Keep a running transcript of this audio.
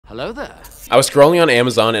Hello there. I was scrolling on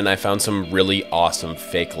Amazon and I found some really awesome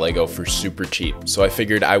fake Lego for super cheap. So I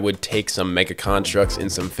figured I would take some Mega Construx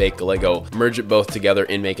and some fake Lego, merge it both together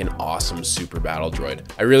and make an awesome Super Battle Droid.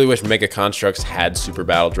 I really wish Mega Construx had Super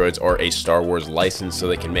Battle Droids or a Star Wars license so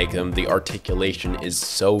they can make them. The articulation is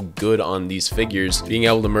so good on these figures. Being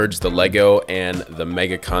able to merge the Lego and the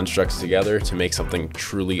Mega Construx together to make something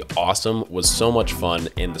truly awesome was so much fun,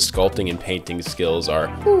 and the sculpting and painting skills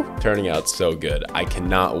are turning out so good. I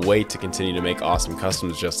cannot wait to continue to make awesome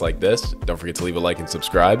customs just like this. Don't forget to leave a like and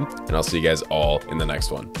subscribe, and I'll see you guys all in the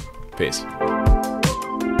next one. Peace.